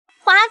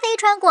妃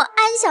穿过，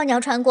安小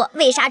娘穿过，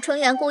为啥纯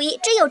元故衣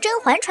只有甄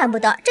嬛穿不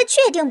得？这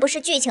确定不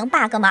是剧情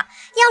bug 吗？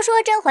要说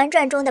《甄嬛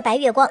传》中的白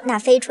月光，那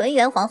非纯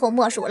元皇后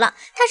莫属了。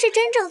她是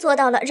真正做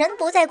到了人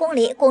不在宫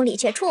里，宫里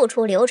却处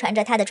处流传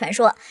着她的传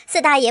说。四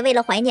大爷为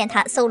了怀念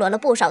她，搜罗了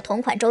不少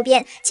同款周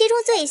边，其中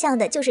最像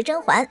的就是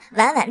甄嬛，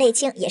婉婉泪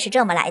清也是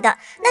这么来的。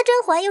那甄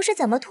嬛又是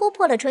怎么突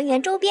破了纯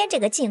元周边这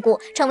个禁锢，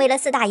成为了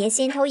四大爷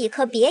心头一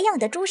颗别样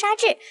的朱砂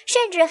痣，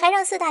甚至还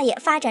让四大爷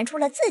发展出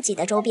了自己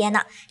的周边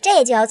呢？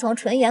这就要从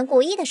纯元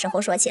故衣的时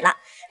候说起了。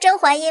甄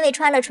嬛因为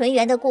穿了纯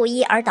元的故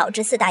衣而导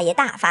致四大爷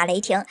大发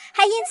雷霆，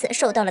还因此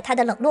受到了他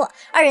的冷落，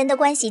二人的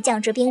关系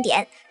降至冰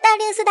点。但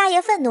令四大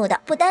爷愤怒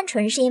的不单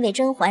纯是因为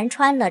甄嬛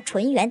穿了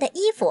纯元的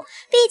衣服，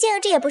毕竟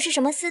这也不是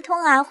什么私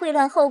通啊、秽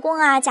乱后宫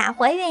啊、假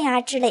怀孕啊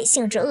之类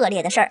性质恶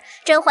劣的事儿。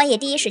甄嬛也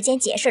第一时间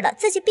解释了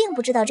自己并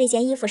不知道这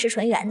件衣服是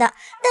纯元的，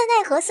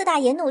但奈何四大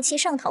爷怒气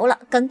上头了，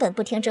根本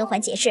不听甄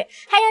嬛解释，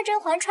还让甄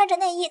嬛穿着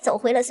内衣走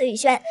回了碎玉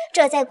轩。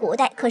这在古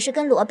代可是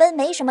跟裸奔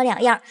没什么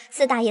两样。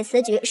四大爷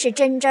此举是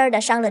真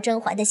的伤了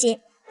甄嬛的心。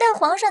但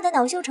皇上的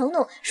恼羞成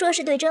怒，说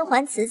是对甄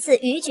嬛此次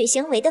逾矩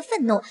行为的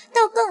愤怒，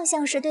倒更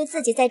像是对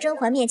自己在甄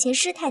嬛面前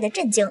失态的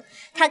震惊。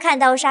他看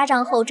到纱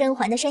帐后甄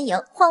嬛的身影，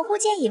恍惚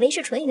间以为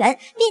是纯元，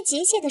便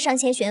急切地上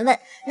前询问。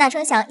哪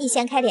成想一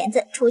掀开帘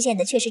子，出现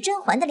的却是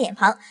甄嬛的脸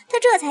庞。他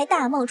这才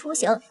大梦初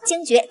醒，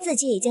惊觉自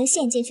己已经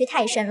陷进去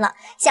太深了。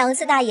想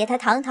四大爷他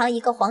堂堂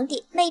一个皇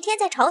帝，每天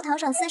在朝堂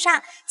上厮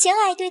杀，情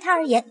爱对他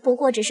而言不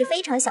过只是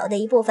非常小的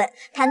一部分。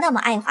他那么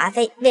爱华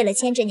妃，为了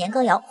牵制年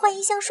羹尧，换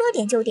一项说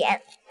点就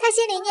点。他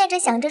心里念着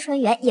想着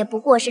纯元，也不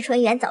过是纯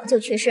元早就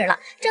去世了，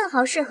正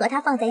好适合他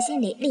放在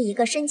心里立一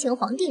个深情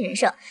皇帝人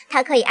设。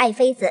他可以爱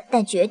妃子，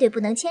但绝对不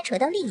能牵扯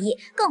到利益，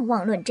更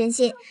妄论真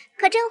心。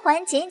可甄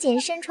嬛仅仅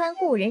身穿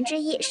故人之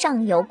衣，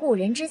上有故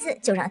人之字，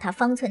就让他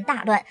方寸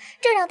大乱，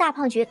这让大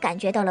胖菊感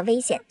觉到了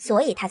危险，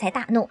所以他才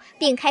大怒，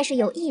并开始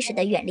有意识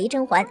地远离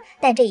甄嬛。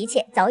但这一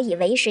切早已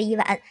为时已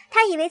晚，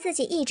他以为自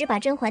己一直把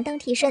甄嬛当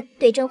替身，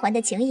对甄嬛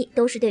的情谊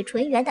都是对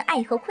纯元的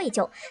爱和愧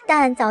疚，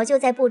但早就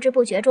在不知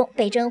不觉中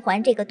被甄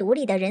嬛这个独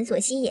立的人所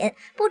吸引，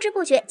不知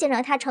不觉竟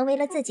让他成为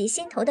了自己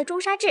心头的朱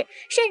砂痣，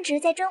甚至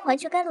在甄嬛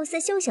去甘露寺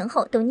修行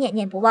后都念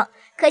念不忘。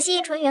可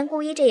惜纯元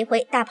故衣这一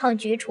回，大胖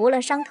菊除了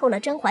伤透了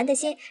甄嬛的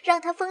心，让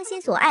他封心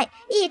所爱，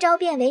一招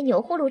变为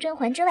钮祜禄甄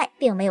嬛之外，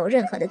并没有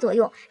任何的作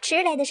用，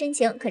迟来的深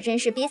情可真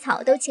是比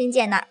草都轻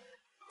贱呢。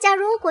假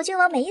如果君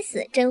王没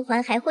死，甄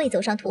嬛还会走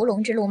上屠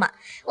龙之路吗？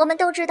我们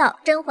都知道，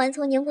甄嬛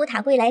从宁古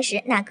塔归来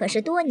时，那可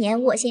是多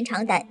年卧薪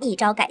尝胆，一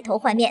朝改头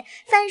换面，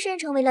翻身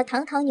成为了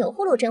堂堂钮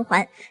祜禄甄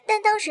嬛。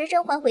但当时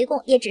甄嬛回宫，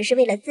也只是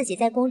为了自己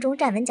在宫中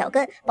站稳脚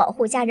跟，保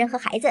护家人和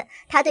孩子。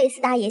她对四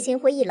大爷心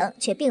灰意冷，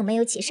却并没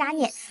有起杀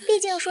念。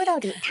毕竟说到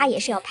底，她也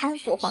是要攀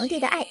附皇帝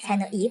的爱，才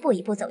能一步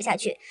一步走下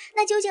去。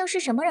那究竟是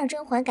什么让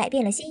甄嬛改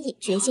变了心意，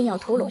决心要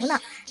屠龙呢？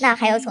那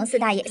还要从四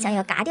大爷想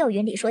要嘎掉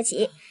云里说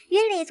起。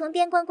云里从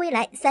边关归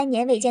来，3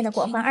年未见的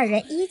果嬛二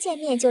人一见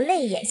面就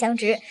泪眼相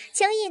直，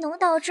情意浓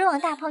到直往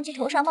大胖菊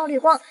头上冒绿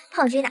光。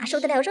胖菊哪受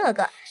得了这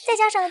个？再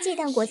加上忌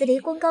惮果子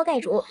狸功高盖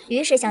主，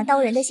于是想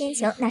刀人的心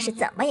情那是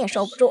怎么也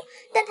收不住。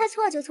但他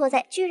错就错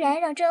在居然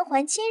让甄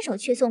嬛亲手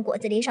去送果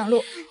子狸上路，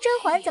甄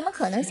嬛怎么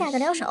可能下得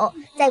了手？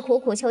在苦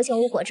苦求情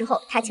无果之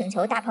后，他请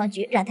求大胖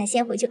菊让他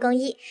先回去更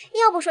衣。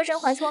要不说甄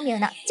嬛聪明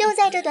呢，就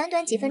在这短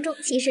短几分钟，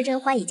其实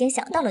甄嬛已经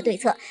想到了对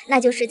策，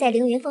那就是在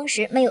凌云峰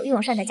时没有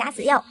用上的假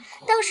死药。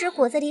当时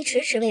果子狸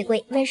迟迟未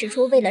归，温实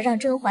初为了让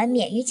甄嬛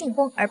免于进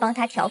宫而帮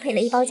他调配了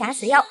一包假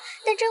死药，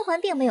但甄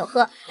嬛并没有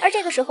喝。而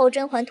这个时候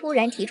甄嬛突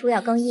然提出要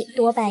更衣，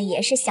多半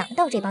也是想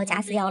到这包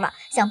假死药了，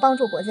想帮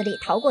助果子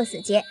狸逃过死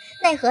劫。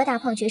奈何大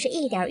胖菊是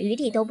一点余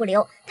地都不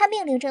留，他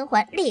命令甄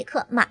嬛立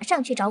刻马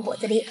上去找果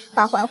子狸，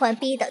把嬛嬛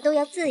逼得都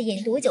要自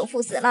饮毒酒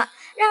赴死了。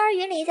然而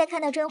云里在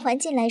看到甄嬛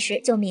进来时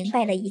就明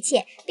白了一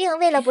切，并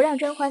为了不让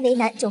甄嬛为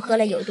难，就喝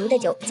了有毒的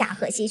酒驾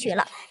鹤西去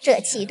了。这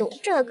气度，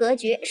这格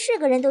局，是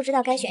个人都知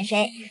道该选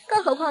谁，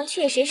更何况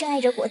确实深爱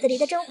着果子狸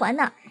的甄嬛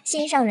呢？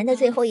心上人的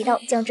最后一刀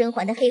将甄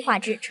嬛的黑化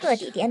值彻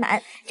底点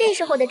满，这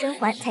时候的甄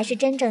嬛才是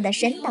真正的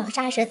神挡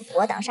杀神，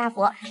佛挡杀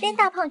佛，连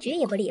大胖菊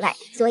也不例外，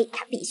所以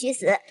她必须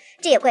死。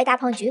这也怪大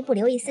胖菊不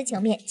留一丝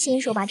情面，亲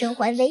手把甄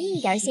嬛唯一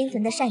一点心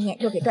存的善念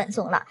都给断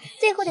送了，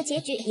最后的结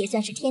局也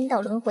算是天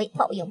道轮回，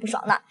报应不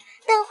爽了。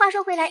但话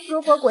说回来，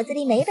如果果子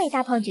狸没被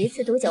大胖菊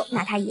赐毒酒，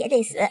那他也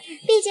得死，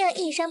毕竟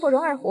一山不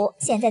容二虎。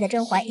现在的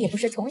甄嬛也不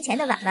是从前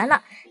的婉婉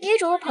了，女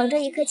主捧着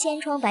一颗千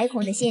疮百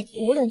孔的心，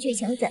无论剧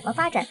情怎么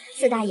发展，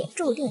四大爷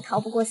注定逃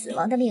不过死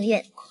亡的命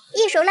运。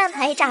一手烂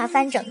牌炸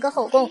翻整个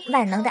后宫，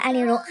万能的安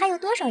陵容还有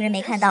多少人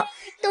没看到？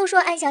都说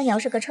安小鸟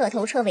是个彻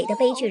头彻尾的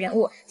悲剧人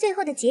物，最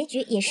后的结局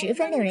也十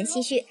分令人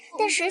唏嘘。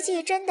但实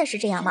际真的是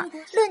这样吗？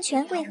论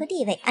权贵和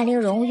地位，安陵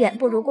容远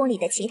不如宫里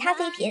的其他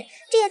妃嫔，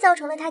这也造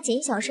成了她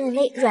谨小慎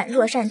微、软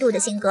弱善妒的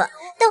性格。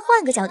但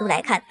换个角度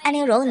来看，安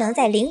陵容能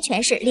在零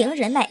权势、零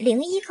人脉、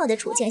零依靠的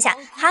处境下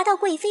爬到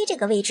贵妃这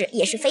个位置，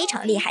也是非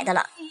常厉害的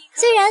了。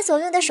虽然所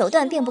用的手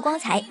段并不光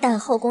彩，但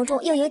后宫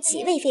中又有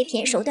几位妃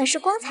嫔手段是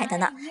光彩的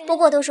呢？不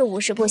过都是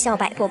50步笑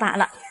100步罢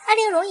了。安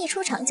陵容一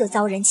出场就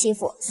遭人欺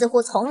负，似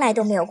乎从来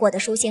都没有过得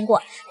舒心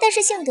过。但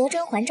是幸得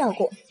甄嬛照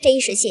顾，这一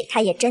时期她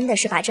也真的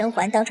是把甄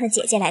嬛当成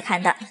姐姐来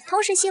看的，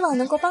同时希望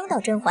能够帮到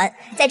甄嬛。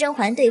在甄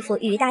嬛对付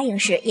于答应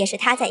时，也是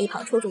她在一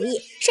旁出主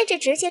意，甚至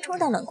直接冲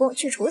到冷宫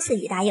去处死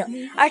于答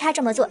应。而她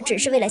这么做只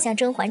是为了向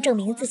甄嬛证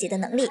明自己的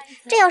能力，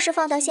这要是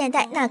放到现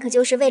代，那可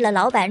就是为了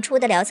老板出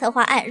得了策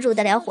划案，入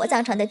得了火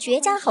葬场的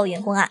绝佳好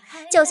员工啊！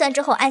就算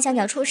之后安小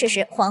鸟出事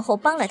时，皇后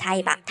帮了她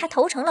一把，她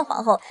投诚了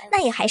皇后，那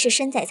也还是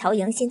身在曹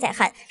营心在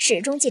汉，始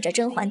终记着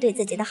甄嬛对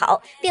自己的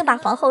好，并把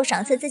皇后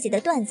赏赐自己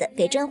的段子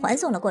给甄嬛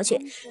送了过去。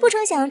不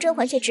成想甄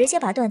嬛却直接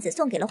把段子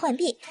送给了浣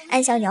碧。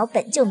安小鸟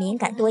本就敏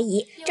感多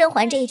疑，甄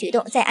嬛这一举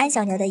动在安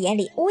小鸟的眼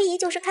里无疑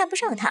就是看不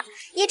上她。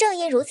也正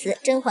因如此，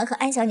甄嬛和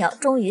安小鸟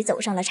终于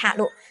走上了岔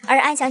路。而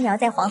安小鸟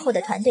在皇后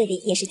的团队里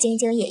也是兢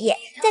兢业业，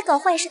在搞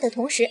坏事的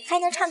同时还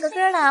能唱个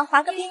歌啦、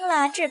滑个冰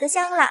啦、制个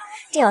香啦，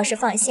这要是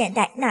放现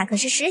代，那可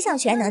是十项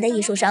全能的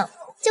艺术生。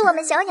就我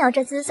们小鸟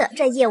这姿色，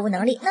这业务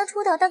能力能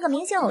出道当个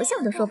明星偶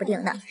像都说不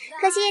定呢。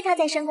可惜她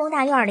在深宫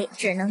大院里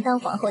只能当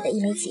皇后的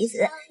一枚棋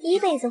子，一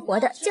辈子活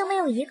的就没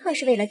有一刻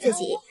是为了自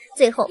己。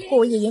最后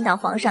故意引导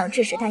皇上，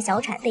致使她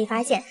小产被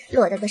发现，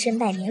落得个身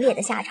败名裂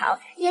的下场，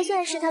也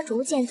算是她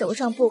逐渐走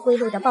上不归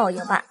路的报应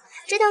吧。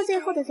直到最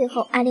后的最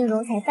后，安陵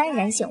容才幡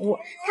然醒悟，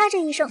她这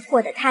一生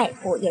过得太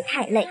苦也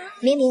太累。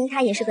明明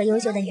她也是个优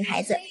秀的女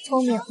孩子，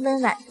聪明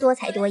温婉多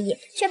才多艺，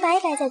却白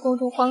白在宫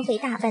中荒废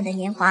大半的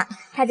年华。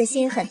她的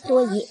心狠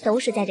多疑都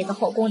是在这个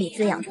后宫里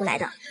滋养出来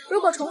的。如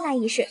果重来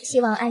一世，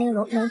希望安陵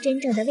容能真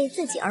正的为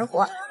自己而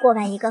活，过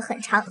完一个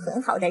很长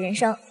很好的人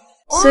生。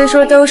虽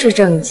说都是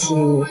正妻，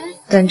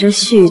但这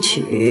序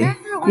曲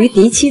与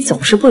嫡妻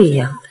总是不一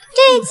样的。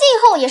这继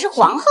后也是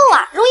皇后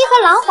啊，如懿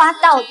和郎华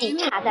到底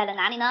差在了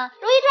哪里呢？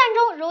《如懿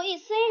传》中，如懿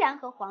虽然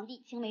和皇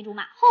帝青梅竹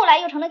马，后来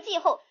又成了继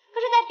后，可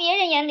是在别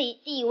人眼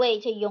里，地位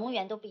却永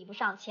远都比不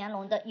上乾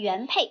隆的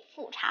原配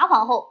富察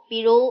皇后。比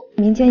如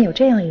民间有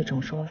这样一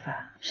种说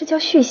法，是叫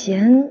续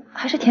弦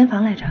还是填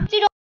房来着？这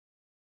种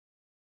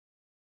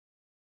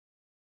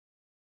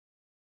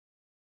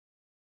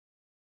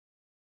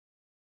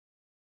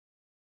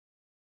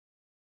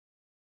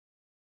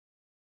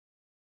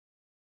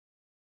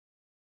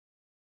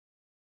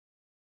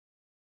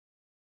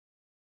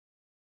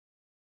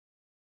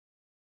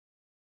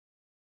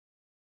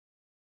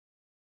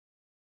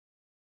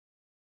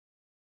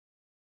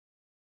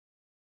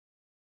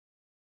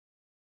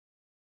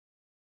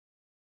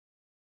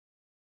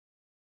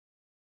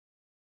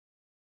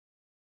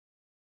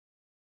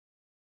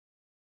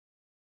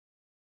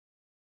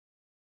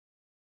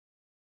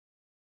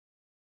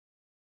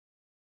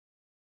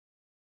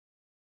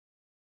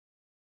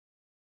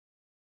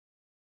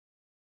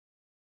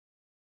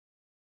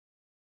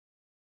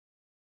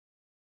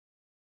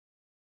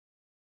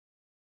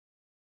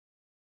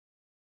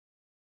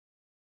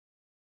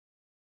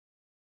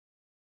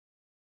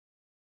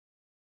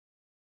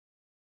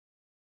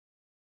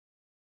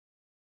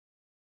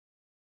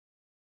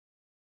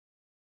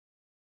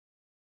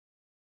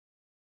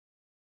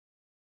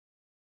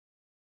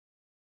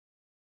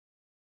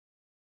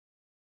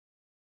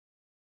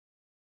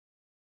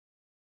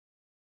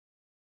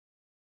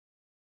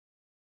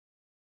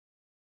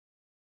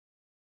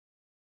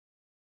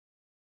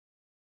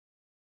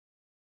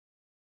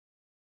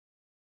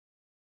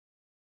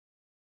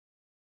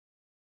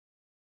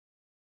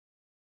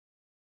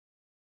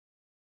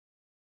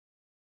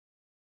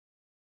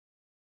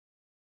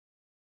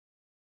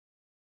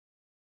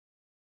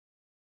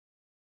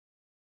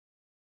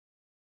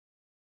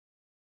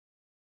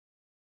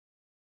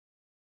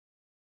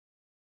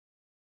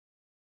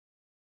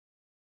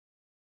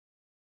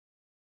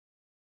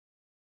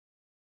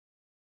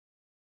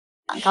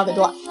高得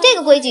多。这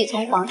个规矩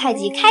从皇太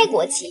极开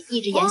国起一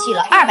直延续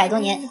了200多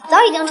年，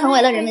早已经成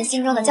为了人们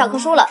心中的教科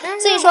书了。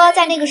所以说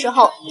在那个时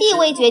候，地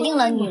位决定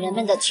了女人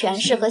们的权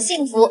势和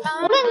幸福。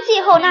无论继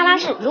后那拉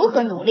氏如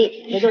何努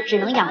力，也就只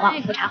能仰望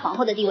富察皇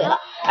后的地位了。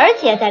而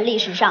且在历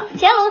史上，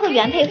乾隆和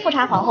原配富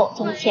察皇后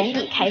从前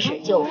帝开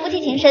始就夫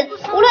妻情深，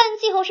无论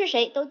继后是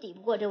谁，都抵不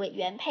过这位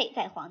原配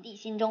在皇帝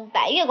心中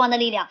白月光的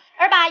力量。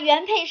而把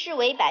原配视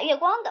为白月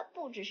光的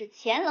不只是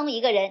乾隆一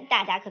个人，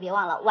大家可别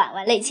忘了万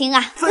万泪卿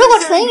啊！如果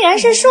纯元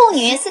是庶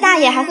女，四大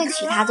爷还会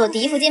娶她做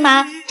嫡福晋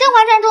吗？《甄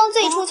嬛传》中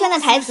最出圈的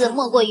台词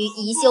莫过于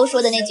宜修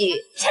说的那句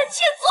“臣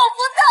妾做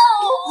不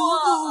到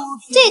啊”。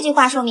这句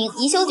话说明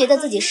宜修觉得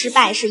自己失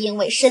败是因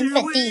为身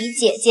份低于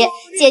姐姐，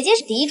姐姐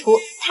是嫡出，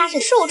她是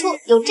庶出，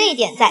有这一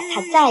点在，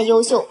她再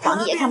优秀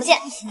皇帝也看不见。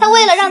她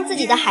为了让自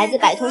己的孩子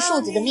摆脱庶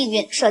子的命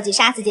运，设计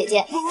杀死姐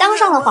姐，当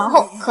上了皇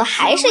后，可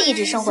还是一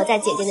直生活在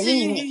姐姐的阴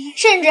影里，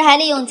甚至还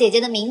利用姐姐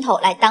的名头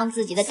来当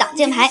自己的挡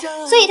箭牌。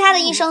所以她的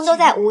一生都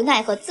在无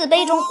奈和自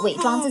卑中伪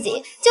装自己。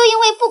就因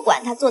为不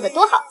管她做得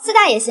多好，四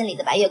大爷心里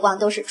的白月光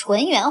都是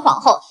纯元皇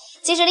后。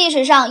其实历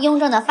史上雍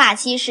正的发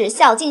妻是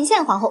孝敬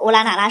献皇后乌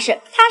拉那拉氏，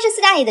她是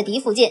四大爷的嫡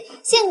福晋，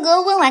性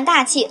格温婉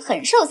大气，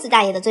很受四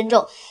大爷的尊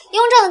重。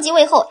雍正即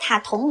位后，她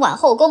统管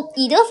后宫，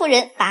以德服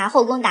人，把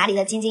后宫打理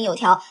得井井有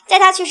条。在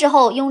她去世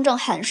后，雍正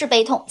很是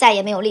悲痛，再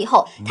也没有立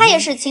后。她也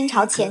是清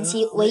朝前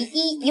期唯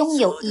一拥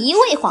有1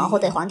位皇后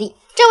的皇帝。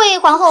这位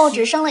皇后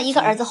只生了一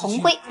个儿子弘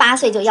辉，8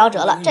岁就夭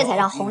折了，这才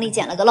让弘历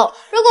捡了个漏。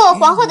如果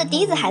皇后的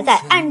嫡子还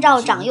在，按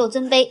照长幼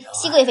尊卑，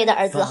熹贵妃的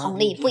儿子弘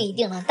历不一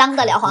定能当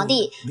得了皇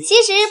帝。其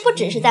实不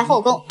只是在后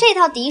宫，这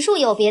套嫡庶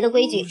有别的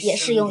规矩也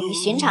适用于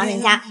寻常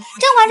人家。《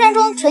甄嬛传》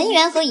中，纯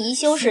元和宜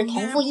修是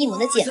同父异母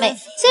的姐妹，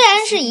虽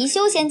然是宜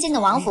修先进的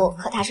王府，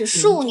可她是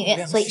庶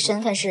女，所以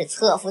身份是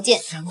侧福晋，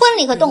婚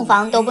礼和洞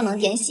房都不能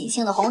点喜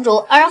庆的红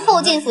烛。而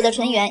后晋府的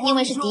纯元因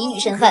为是嫡女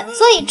身份，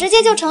所以直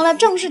接就成了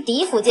正式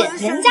嫡福晋，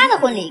人家的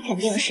婚礼肯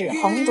定是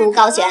红烛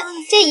高悬。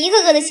这一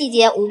个个的细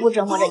节无不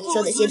折磨着宜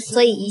修的心，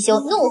所以宜修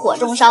怒火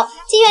中烧，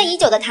积怨已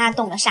久的他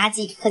动了杀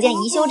机。可见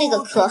宜修这个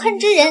可恨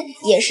之人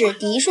也是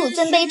嫡庶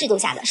尊卑制度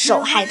下的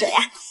受害者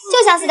呀。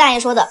就像四大爷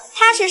说的，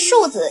他是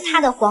庶子，他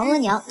的皇额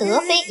娘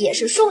德妃也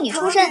是庶女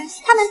出身，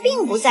他们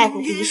并不在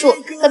乎嫡庶。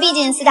可毕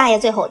竟四大爷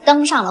最后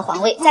登上了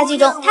皇位，在剧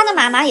中他的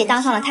妈妈也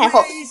当上了太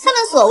后，他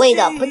们所谓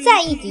的不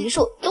在意嫡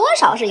庶，多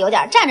少是有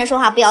点站着说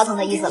话不腰疼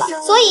的意思了。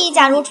所以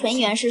假如纯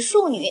元是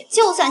庶女，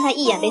就算她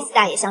一眼被四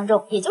大爷相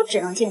中，也就只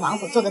能进王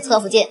府做个侧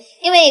福晋，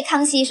因为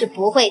康熙是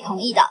不会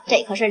同意的，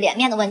这可是脸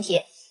面的问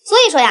题。所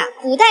以说呀，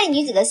古代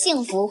女子的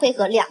幸福会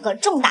和2个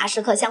重大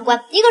时刻相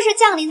关，一个是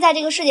降临在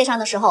这个世界上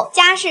的时候，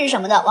家世什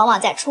么的往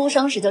往在出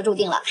生时就注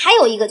定了，还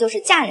有一个就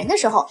是嫁人的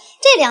时候，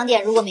这2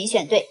点如果没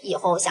选对，以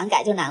后想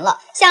改就难了。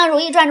像《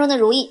如懿传》中的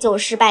如懿就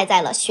失败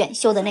在了选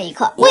秀的那一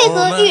刻。为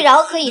何玉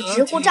娆可以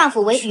直呼丈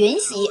夫为云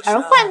喜，而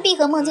浣碧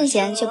和孟静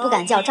娴却不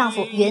敢叫丈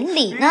夫云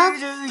里呢？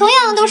同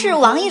样都是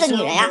王爷的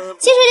女人呀，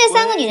其实这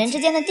3个女人之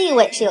间的地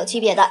位是有区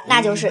别的，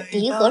那就是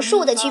嫡和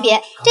庶的区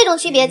别。这种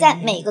区别在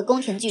每个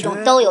宫廷剧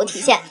中都有体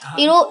现。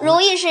比如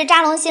如懿是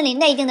扎龙心里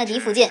内定的嫡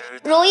福晋，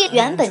如懿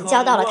原本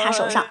交到了他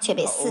手上，却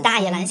被四大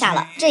爷拦下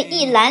了，这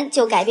一拦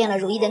就改变了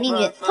如懿的命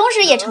运，同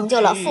时也成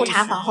就了富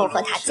察皇后和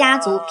她家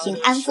族平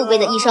安富贵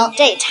的一生，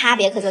这差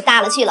别可就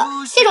大了去了。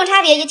这种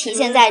差别也体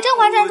现在《甄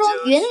嬛传》中，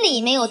云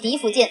里没有嫡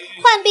福晋，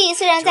浣碧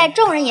虽然在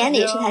众人眼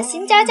里是她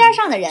心尖尖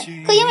上的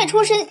人，可因为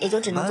出身也就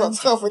只能做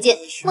侧福晋。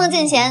孟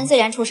静娴虽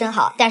然出身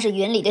好，但是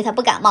云里对她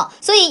不感冒，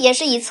所以也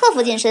是以侧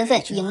福晋身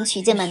份迎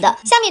娶进门的。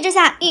相比之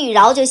下，玉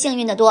娆就幸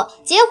运得多，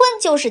结婚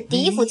就是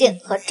嫡福晋，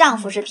和丈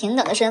夫是平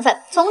等的身份。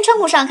从称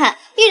呼上看，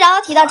玉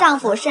娆提到丈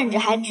夫甚至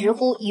还直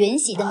呼云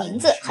喜的名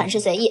字，很是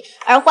随意，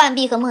而浣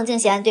碧和孟静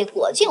娴对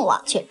果郡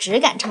王却只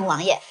敢称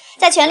王爷。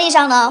在权力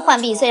上呢，浣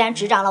碧虽然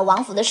执掌了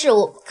王府的事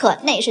务，可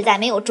那是在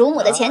没有主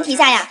母的前提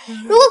下呀。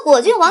如果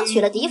果郡王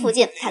娶了嫡福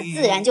晋，他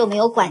自然就没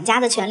有管家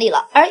的权利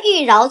了，而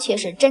玉娆却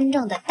是真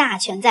正的大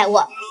权在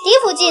握。嫡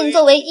福晋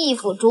作为义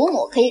府主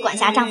母，可以管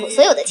辖丈夫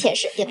所有的妾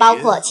室，也包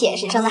括妾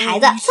室生的孩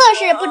子。侧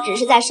室不只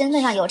是在身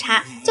份上有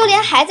差，就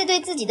连孩子对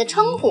自己的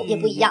称呼也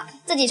不一样。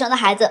自己生的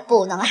孩子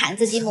不能喊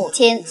自己母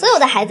亲，所有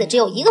的孩子只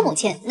有一个母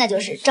亲，那就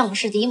是正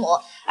室嫡母。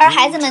而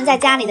孩子们在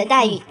家里的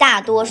待遇，大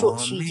多数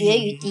取决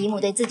于嫡母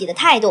对自己的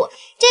态度。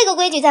这个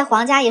规矩在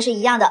皇家也是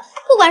一样的，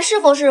不管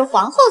是否是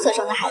皇后所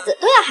生的孩子，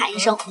都要喊一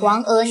声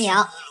皇额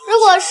娘。如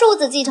果庶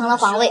子继承了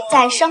皇位，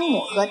在生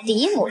母和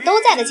嫡母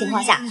都在的情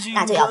况下，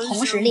那就要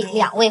同时立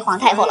2位皇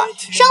太后了。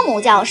生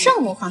母叫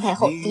圣母皇太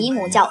后，嫡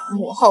母叫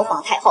母后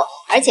皇太后，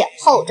而且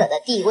后者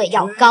的地位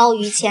要高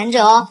于前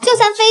者哦。就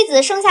算妃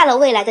子生下了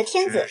未来的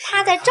天子，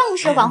她在正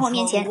式皇后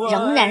面前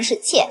仍然是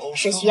妾，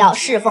是需要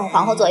侍奉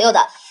皇后左右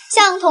的。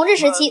像同治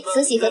时期，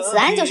慈禧和慈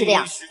安就是这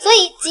样，所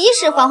以即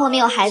使皇后没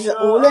有孩子，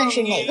无论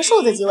是哪个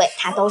庶子继位，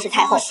她都是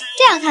太后。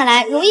这样看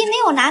来，如懿没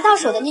有拿到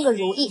手的那个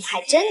如意，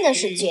还真的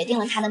是决定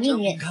了她的命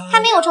运。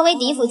她没有成为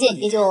嫡福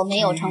晋，也就没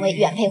有成为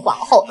原配皇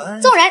后。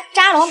纵然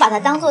扎龙把她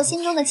当做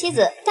心中的妻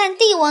子，但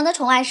帝王的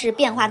宠爱是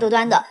变化多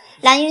端的，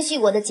兰因絮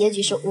果的结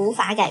局是无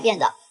法改变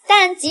的。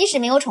但即使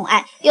没有宠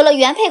爱，有了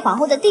原配皇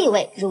后的地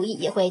位，如懿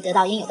也会得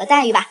到应有的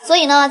待遇吧。所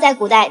以呢，在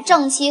古代，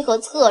正妻和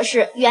侧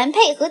室、原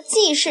配和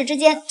继室之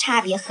间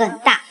差别很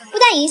大，不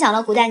但影响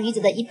了古代女子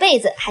的一辈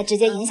子，还直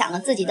接影响了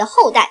自己的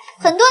后代。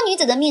很多女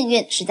子的命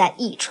运是在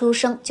一出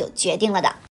生就决定了的。